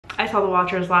I saw The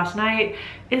Watchers last night.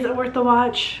 Is it worth the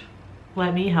watch?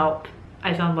 Let me help.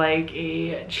 I sound like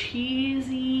a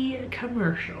cheesy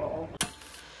commercial.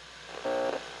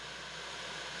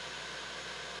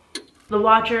 The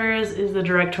Watchers is the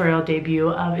directorial debut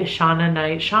of Ishana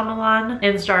Night Shyamalan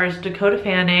and stars Dakota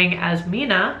Fanning as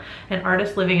Mina, an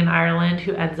artist living in Ireland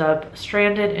who ends up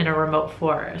stranded in a remote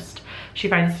forest. She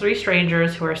finds 3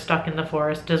 strangers who are stuck in the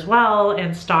forest as well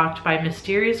and stalked by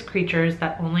mysterious creatures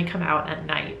that only come out at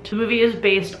night. The movie is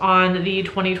based on the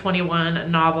 2021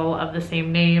 novel of the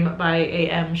same name by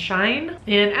A.M. Shine.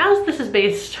 And as this is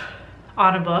based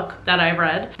on a book that I've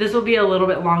read, this will be a little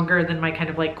bit longer than my kind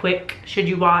of like quick should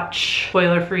you watch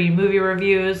spoiler-free movie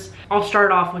reviews. I'll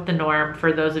start off with the norm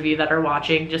for those of you that are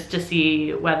watching just to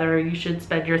see whether you should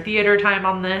spend your theater time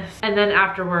on this, and then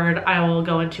afterward I will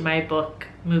go into my book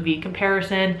movie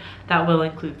comparison that will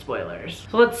include spoilers.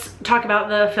 So let's talk about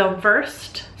the film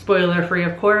first. Spoiler free,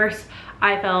 of course.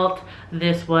 I felt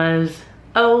this was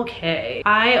okay.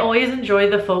 I always enjoy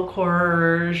the folk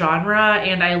horror genre,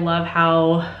 and I love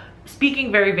how,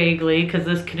 speaking very vaguely because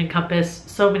this can encompass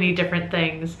so many different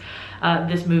things,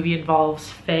 this movie involves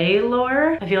fae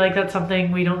lore. I feel like that's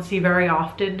something we don't see very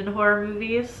often in horror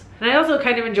movies. And I also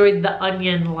kind of enjoyed the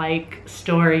onion-like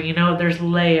story, you know, there's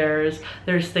layers,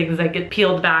 there's things that get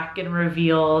peeled back and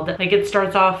revealed. Like, it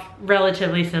starts off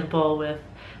relatively simple with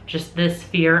just this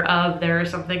fear of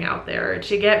there's something out there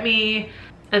to get me.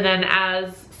 And then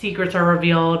as secrets are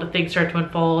revealed, things start to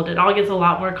unfold. It all gets a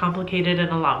lot more complicated and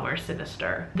a lot more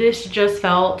sinister. This just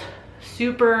felt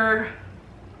super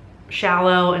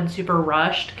shallow and super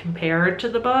rushed compared to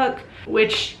the book,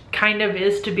 which kind of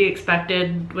is to be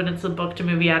expected when it's a book to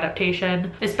movie adaptation,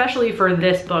 especially for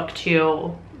this book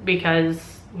too,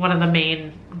 because one of the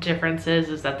main differences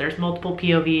is that there's multiple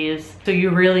POVs. So you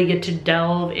really get to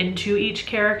delve into each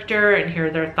character and hear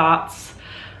their thoughts,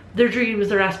 their dreams,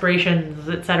 their aspirations,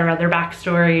 etc., their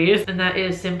backstories. And that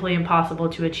is simply impossible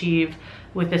to achieve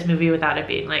with this movie without it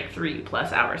being like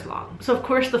 3+ hours long. So of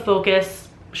course the focus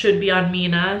should be on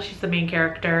Mina, she's the main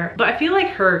character, but I feel like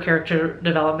her character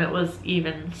development was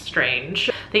even strange.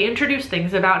 They introduced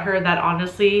things about her that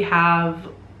honestly have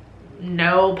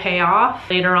no payoff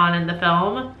later on in the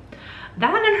film.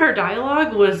 That and her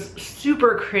dialogue was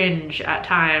super cringe at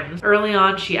times. Early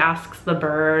on, she asks the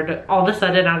bird, all of a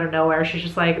sudden out of nowhere, she's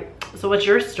just like, so what's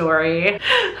your story?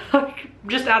 Like,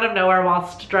 just out of nowhere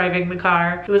whilst driving the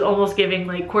car. It was almost giving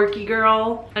like quirky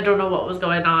girl. I don't know what was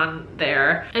going on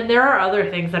there. And there are other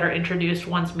things that are introduced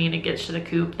once Mina gets to the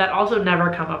coop that also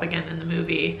never come up again in the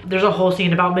movie. There's a whole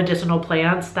scene about medicinal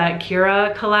plants that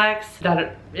Kira collects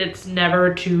that it's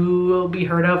never to be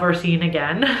heard of or seen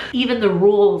again. Even the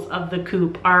rules of the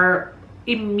coop are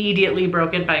immediately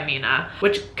broken by Mina,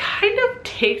 which kind of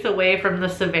takes away from the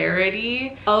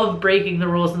severity of breaking the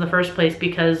rules in the first place,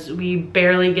 because we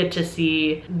barely get to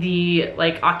see the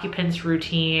like occupants'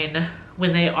 routine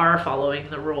when they are following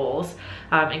the rules,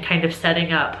 and kind of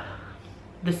setting up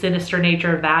the sinister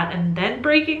nature of that and then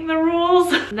breaking the rules.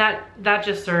 That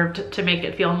just served to make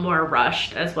it feel more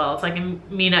rushed as well. It's like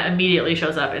Mina immediately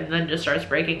shows up and then just starts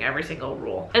breaking every single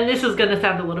rule. And this is gonna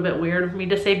sound a little bit weird for me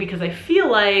to say because I feel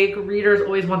like readers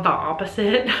always want the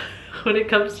opposite when it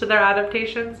comes to their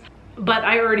adaptations. But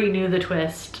I already knew the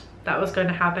twist that was going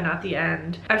to happen at the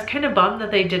end. I was kind of bummed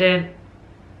that they didn't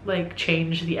like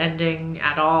change the ending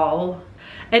at all.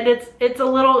 And it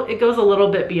goes a little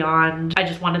bit beyond. I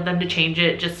just wanted them to change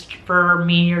it just for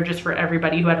me or just for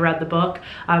everybody who had read the book.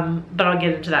 But I'll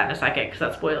get into that in a second because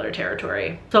that's spoiler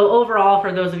territory. So overall,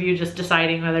 for those of you just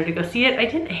deciding whether to go see it, I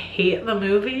didn't hate the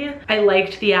movie. I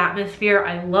liked the atmosphere.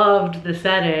 I loved the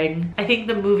setting. I think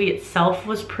the movie itself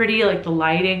was pretty, like the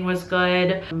lighting was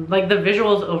good. Like the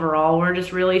visuals overall were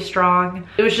just really strong.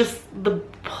 It was just the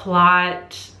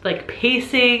plot, like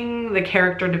pacing, the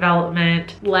character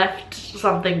development left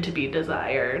something to be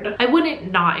desired. I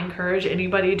wouldn't not encourage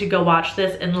anybody to go watch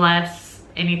this unless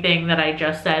anything that I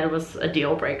just said was a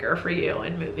deal breaker for you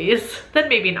in movies. Then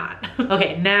maybe not.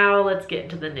 Okay, now let's get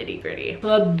into the nitty gritty.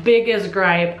 The biggest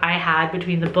gripe I had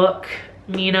between the book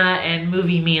Mina and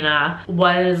movie Mina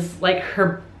was like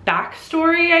her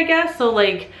backstory, I guess. So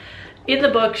like, in the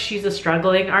book, she's a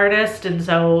struggling artist, and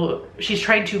so she's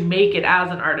trying to make it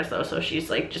as an artist though. So she's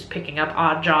like just picking up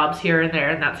odd jobs here and there,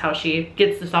 and that's how she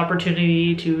gets this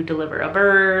opportunity to deliver a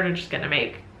bird, and she's gonna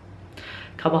make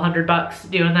a couple $100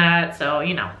 doing that. So,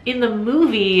 you know, in the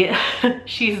movie,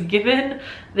 she's given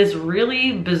this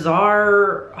really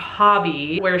bizarre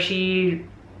hobby where she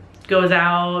goes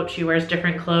out, she wears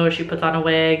different clothes, she puts on a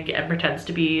wig and pretends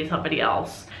to be somebody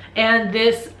else. And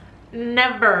this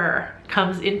never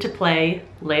comes into play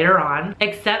later on,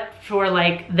 except for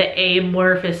like the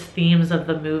amorphous themes of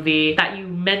the movie that you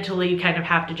mentally kind of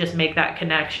have to just make that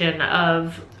connection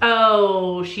of,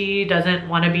 oh, she doesn't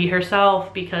want to be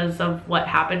herself because of what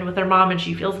happened with her mom and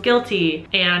she feels guilty.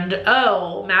 And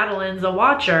oh, Madeline's a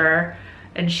watcher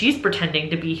and she's pretending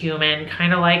to be human,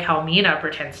 kind of like how Mina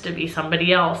pretends to be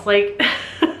somebody else. Like,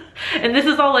 and this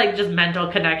is all like just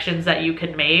mental connections that you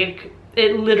can make.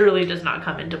 It literally does not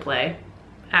come into play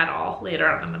at all later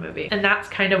on in the movie. And that's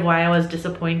kind of why I was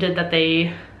disappointed that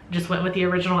they just went with the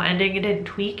original ending and didn't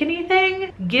tweak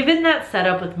anything. Given that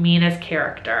setup with Mina's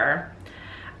character,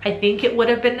 I think it would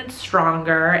have been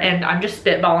stronger, and I'm just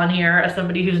spitballing here as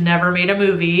somebody who's never made a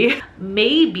movie.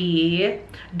 Maybe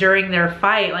during their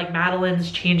fight, like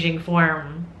Madeline's changing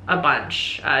form a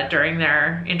bunch during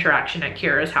their interaction at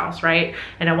Kira's house, right?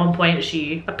 And at one point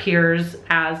she appears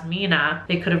as Mina.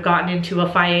 They could have gotten into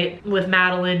a fight with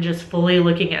Madeline just fully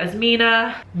looking as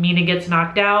Mina. Mina gets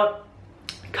knocked out.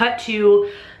 Cut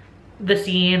to the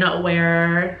scene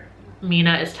where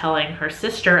Mina is telling her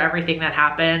sister everything that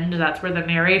happened. That's where the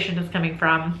narration is coming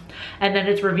from. And then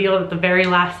it's revealed at the very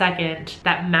last second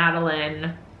that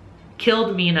Madeline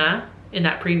killed Mina in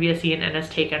that previous scene and has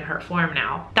taken her form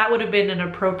now. That would have been an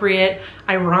appropriate,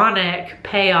 ironic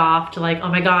payoff to like, oh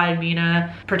my god,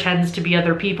 Mina pretends to be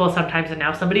other people sometimes and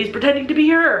now somebody's pretending to be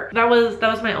her. That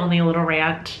was my only little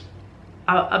rant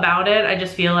about it. I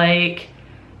just feel like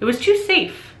it was too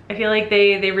safe. I feel like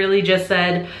they really just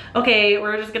said, okay,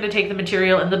 we're just gonna take the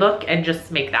material in the book and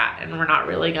just make that, and we're not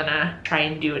really gonna try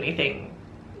and do anything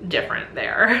different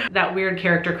there. That weird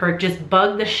character quirk just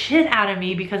bugged the shit out of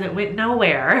me because it went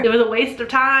nowhere. It was a waste of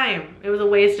time. It was a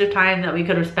waste of time that we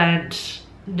could have spent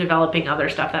developing other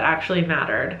stuff that actually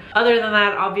mattered. Other than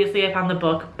that, obviously I found the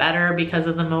book better because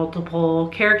of the multiple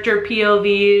character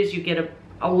POVs. You get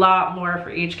a lot more for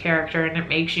each character and it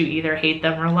makes you either hate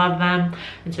them or love them,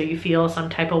 and so you feel some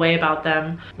type of way about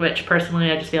them, which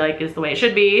personally I just feel like is the way it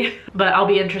should be. But I'll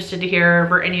be interested to hear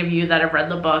for any of you that have read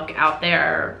the book out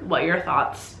there what your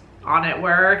thoughts on it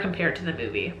were compared to the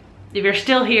movie. If you're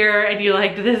still here and you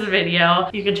liked this video,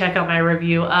 you can check out my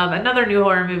review of another new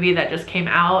horror movie that just came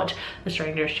out, The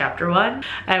Strangers Chapter 1.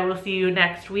 I will see you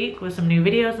next week with some new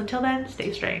videos. Until then,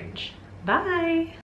 stay strange. Bye.